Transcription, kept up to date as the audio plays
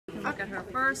at her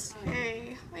first.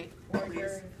 Hey, wait,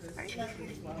 please.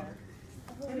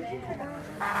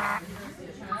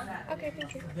 Okay,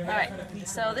 thank you. All right,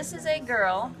 so this is a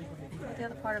girl. The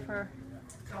other part of her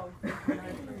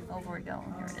ovary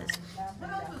going. Here it is. All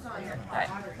right.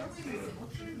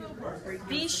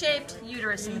 V-shaped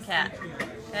uterus in the cat.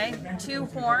 Okay, 2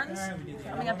 horns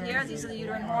coming up here. These are the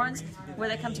uterine horns. Where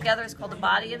they come together is called the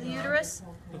body of the uterus.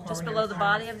 Just below the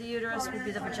body of the uterus would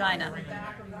be the vagina.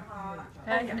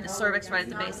 Okay, I mean the cervix right at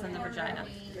the base and the vagina.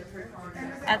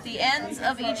 At the ends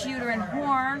of each uterine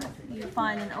horn, you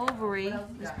find an ovary.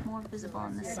 It's more visible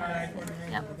on this side.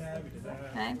 Yep.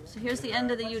 Okay, so here's the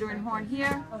end of the uterine horn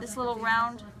here. This little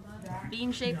round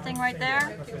bean-shaped thing right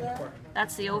there,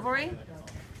 that's the ovary.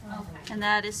 And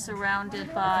that is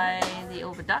surrounded by the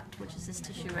oviduct, which is this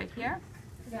tissue right here.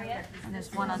 And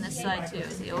there's one on this side too.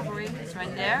 The ovary is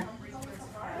right there.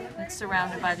 It's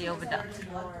surrounded by the oviduct.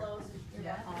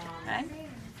 Okay?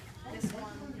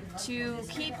 To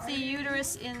keep the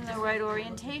uterus in the right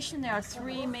orientation, there are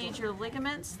 3 major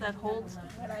ligaments that hold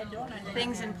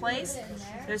things in place.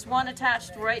 There's one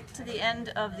attached right to the end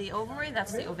of the ovary.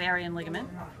 That's the ovarian ligament.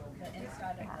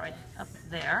 Right up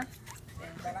there.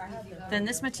 Then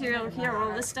this material here,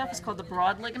 all this stuff, is called the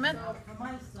broad ligament.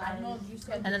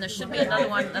 And then there should be another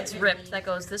one that's ripped that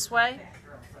goes this way.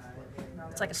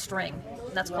 It's like a string.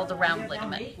 That's called the round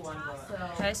ligament.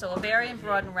 Okay, so ovarian,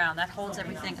 broad, and round. That holds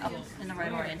everything up in the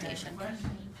right orientation.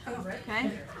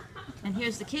 Okay, and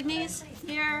here's the kidneys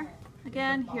here.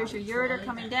 Again, here's your ureter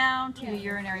coming down to your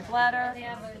urinary bladder,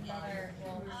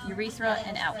 urethra,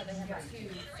 and out.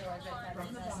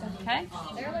 Okay?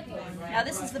 Now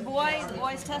this is the boy. The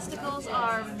boy's testicles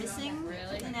are missing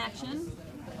in action,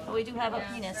 but we do have a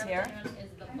penis here.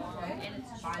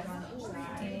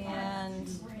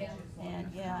 And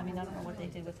yeah, I mean, I don't know what they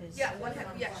did with his... I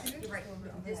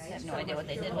have no idea what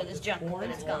they did with his junk, but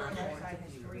it's gone.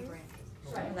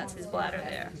 And that's his bladder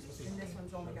there.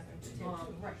 I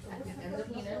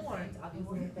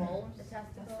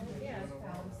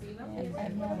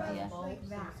have no idea.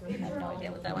 I have no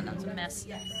idea what that one. That's a mess.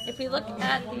 If we look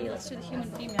at the, let's do the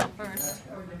human female first.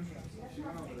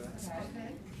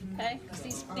 Okay,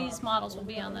 because these models will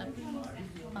be on the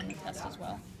test as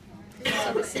well.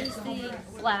 So this is the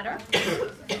bladder.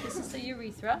 This is the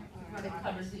urethra.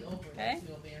 Okay.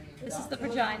 This is the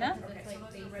vagina.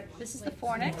 This is the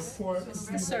fornix. This is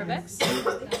the cervix.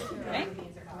 Okay.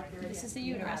 This is the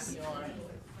uterus.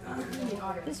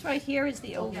 This right here is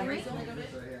the ovary.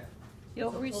 The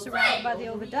ovary is surrounded by the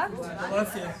oviduct,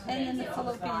 and then the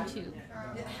fallopian tube.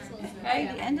 Okay.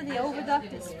 The end of the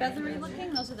oviduct is feathery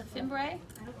looking. Those are the fimbriae.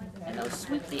 And those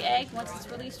sweep the egg once it's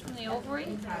released from the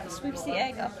ovary. It sweeps the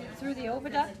egg up through the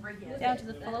oviduct down to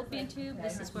the fallopian tube.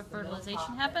 This is where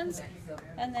fertilization happens.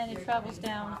 And then it travels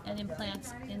down and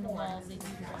implants in the wall of the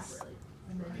uterus.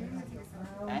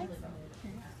 Okay?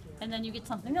 And then you get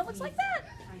something that looks like that.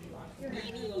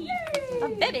 A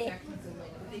baby.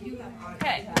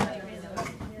 Okay.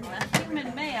 A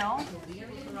human male.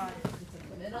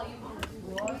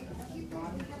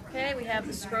 Okay, we have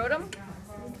the scrotum.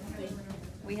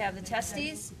 We have the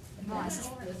testes. This is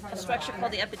a structure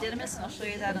called the epididymis, and I'll show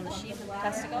you that on the sheath of the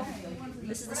testicle.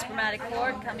 This is the spermatic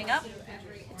cord coming up.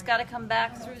 It's got to come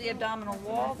back through the abdominal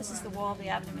wall. This is the wall of the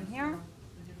abdomen here.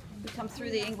 We come through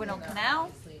the inguinal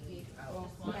canal.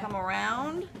 We come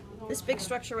around. This big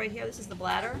structure right here, this is the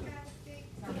bladder.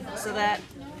 So that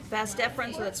vas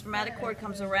deferens, or that spermatic cord,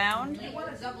 comes around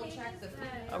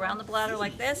the bladder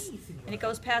like this, and it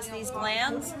goes past these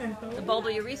glands. The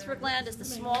bulbourethra gland is the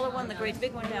smaller one. The great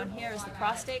big one down here is the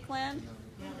prostate gland.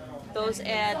 Those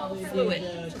add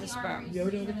fluid to the sperm.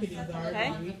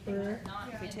 Okay?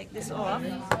 If we take this off,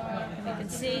 you can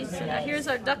see, so now here's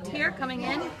our duct here coming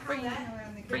in,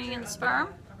 bringing in the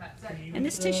sperm. And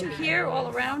this tissue here, all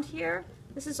around here,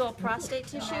 this is all prostate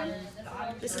tissue.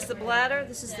 This is the bladder,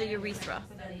 this is the urethra.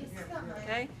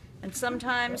 Okay? And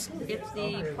sometimes if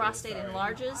the prostate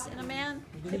enlarges in a man,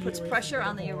 it puts pressure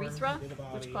on the urethra,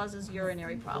 which causes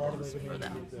urinary problems for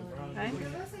them. Okay?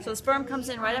 So the sperm comes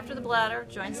in right after the bladder,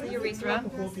 joins the urethra,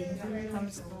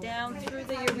 comes down through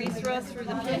the urethra, through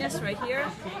the penis right here,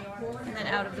 and then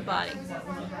out of the body.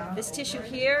 This tissue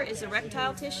here is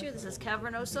erectile tissue. This is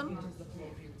cavernosum.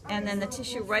 And then the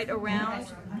tissue right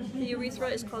around the urethra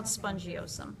is called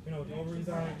spongiosum.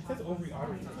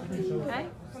 Okay?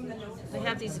 They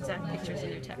have these exact pictures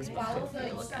in your textbook too, if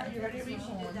you look at it.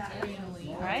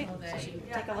 Alright? So you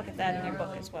should take a look at that in your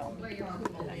book as well.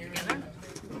 Put that together.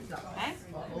 Okay?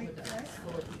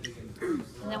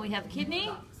 And then we have the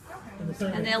kidney.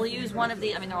 And they'll use one of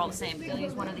the, I mean they're all the same, but they'll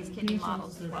use one of these kidney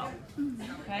models as well.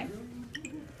 Okay?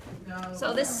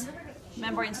 So this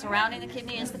membrane surrounding the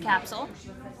kidney is the capsule.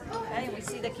 Okay, and we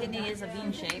see the kidney is a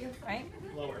vein shape, right?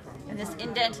 And this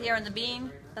indent here in the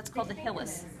vein, that's called the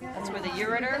hilus. That's where the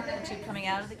ureter, the tube coming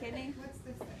out of the kidney,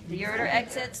 the ureter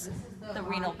exits, the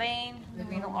renal vein, the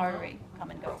renal artery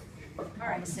come and go.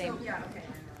 All in the same,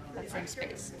 that same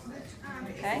space.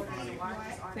 Okay?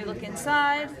 If we look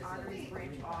inside,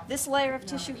 this layer of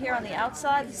tissue here on the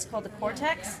outside, this is called the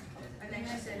cortex.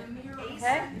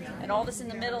 Okay? And all this in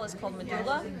the middle is called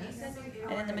medulla.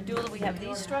 And in the medulla we have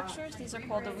these structures. These are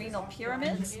called the renal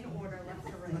pyramids.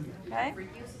 Okay?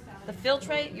 The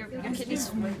filtrate, your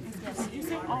kidneys. Yes. You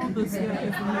say all this here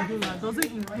is medulla. Does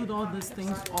it include all these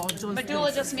things or just Medulla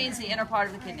this? just means the inner part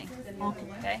of the kidney. Okay.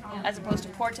 Okay? As opposed to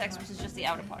cortex, which is just the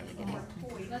outer part of the kidney.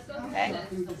 Okay?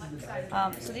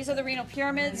 So these are the renal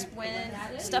pyramids. When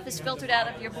stuff is filtered out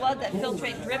of your blood, that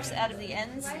filtrate drips out of the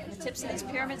ends, the tips of these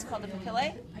pyramids called the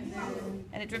papillae.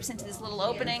 And it drips into these little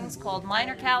openings called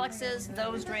minor calyxes.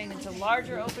 Those drain into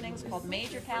larger openings called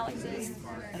major calyxes.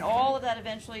 And all of that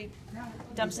eventually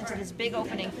dumps into this big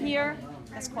opening here.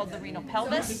 That's called the renal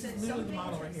pelvis. And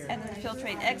then the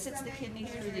filtrate exits the kidney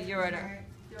through the ureter,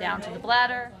 down to the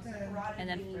bladder, and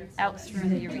then out through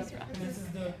the urethra.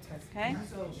 Okay?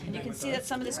 And you can see that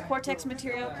some of this cortex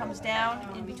material comes down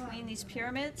in between these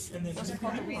pyramids. Those are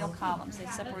called the renal columns. They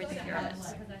separate the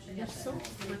pyramids.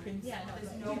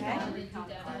 Okay?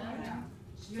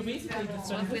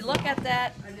 So if we look at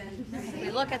that,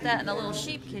 in a little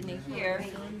sheep kidney here,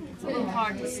 it's a little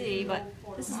hard to see, but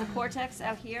this is the cortex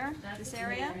out here, this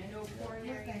area.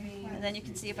 And then you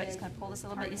can see, if I just kind of pull this a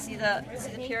little bit, you see the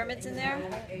pyramids in there,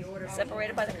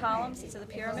 separated by the columns. These are the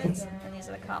pyramids, and these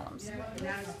are the columns.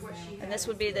 And this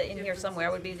would be in here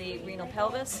somewhere, would be the renal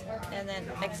pelvis, and then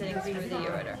exiting through the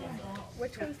ureter.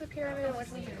 Which one's the pyramid and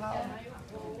which one's the column?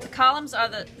 The columns are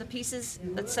the pieces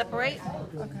that separate.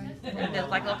 And they're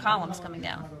like little columns coming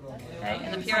down. Okay?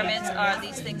 And the pyramids are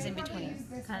these things in between.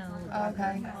 Kind of.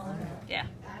 Okay. Yeah.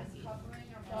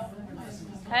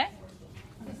 Okay?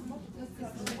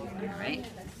 All right.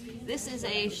 This is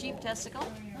a sheep testicle.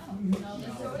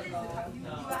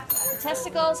 The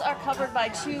testicles are covered by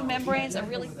two membranes, a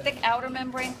really thick outer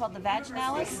membrane called the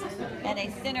vaginalis and a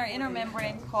thinner inner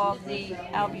membrane called the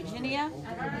albuginea.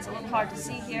 It's a little hard to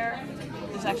see here.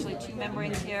 There's actually two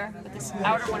membranes here, but this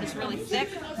outer one is really thick.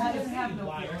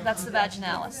 That's the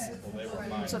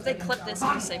vaginalis. So if they clip this,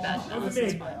 you just say vaginalis,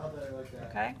 it's fine.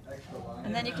 Okay?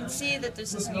 And then you can see that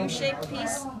there's this U-shaped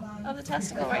piece of the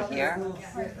testicle right here.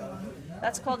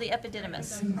 That's called the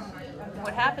epididymis.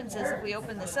 What happens is, if we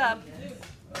open this up,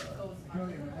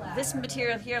 this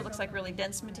material here looks like really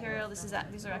dense material. These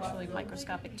are actually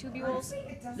microscopic tubules.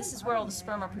 This is where all the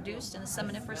sperm are produced in the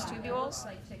seminiferous tubules.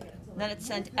 Then it's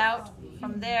sent out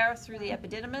from there through the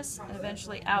epididymis and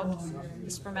eventually out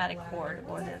the spermatic cord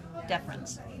or the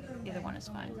deferens. Either one is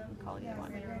fine. We call it either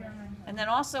one. And then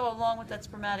also along with that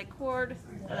spermatic cord,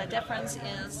 or that deferens,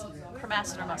 is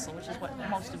cremaster muscle, which is what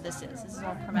most of this is. This is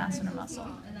all cremaster muscle.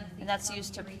 And that's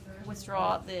used to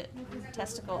withdraw the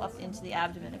testicle up into the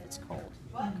abdomen if it's cold,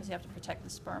 because you have to protect the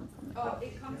sperm from the cold.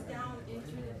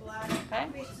 Okay?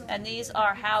 And these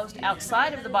are housed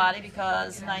outside of the body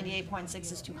because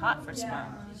 98.6 is too hot for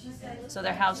sperm. So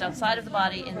they're housed outside of the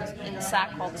body in the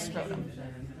sac called the scrotum.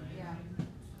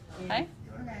 Okay?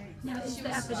 Now, is the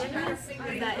epididymis,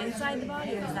 is that inside the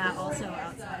body or is that also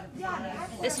outside?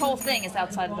 This whole thing is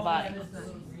outside of the body.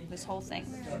 This whole thing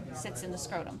sits in the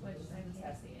scrotum.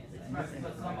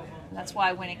 That's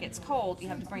why when it gets cold, you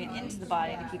have to bring it into the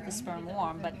body to keep the sperm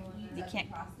warm, but you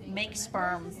can't make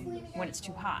sperm when it's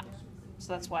too hot.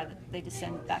 So that's why they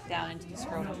descend back down into the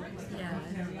scrotum.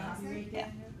 Yeah.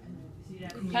 Yeah.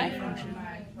 Okay?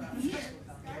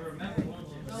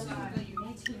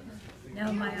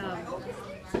 No,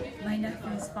 my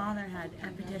nephew's father had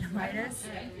epididymitis,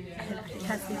 and I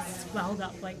guess he swelled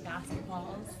up like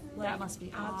basketballs. That must be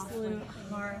awful. Absolute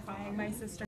horrifying. My sister